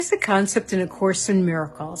There's a concept in A Course in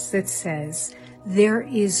Miracles that says, there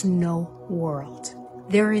is no world.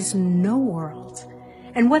 There is no world.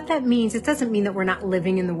 And what that means, it doesn't mean that we're not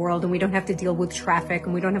living in the world and we don't have to deal with traffic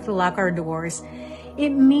and we don't have to lock our doors. It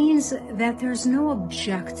means that there's no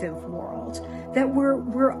objective world, that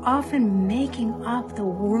we're often making up the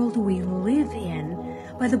world we live in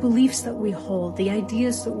by the beliefs that we hold, the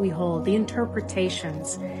ideas that we hold, the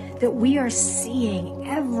interpretations, that we are seeing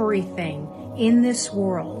everything in this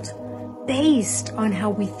world based on how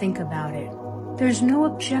we think about it. There's no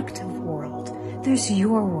objective world. There's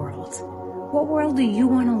your world. What world do you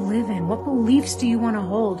want to live in? What beliefs do you want to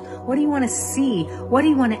hold? What do you want to see? What do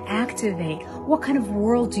you want to activate? What kind of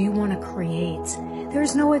world do you want to create?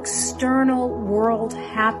 There's no external world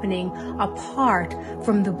happening apart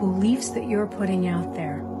from the beliefs that you're putting out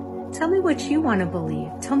there. Tell me what you want to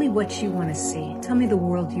believe. Tell me what you want to see. Tell me the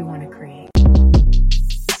world you want to create.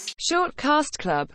 Shortcast Club.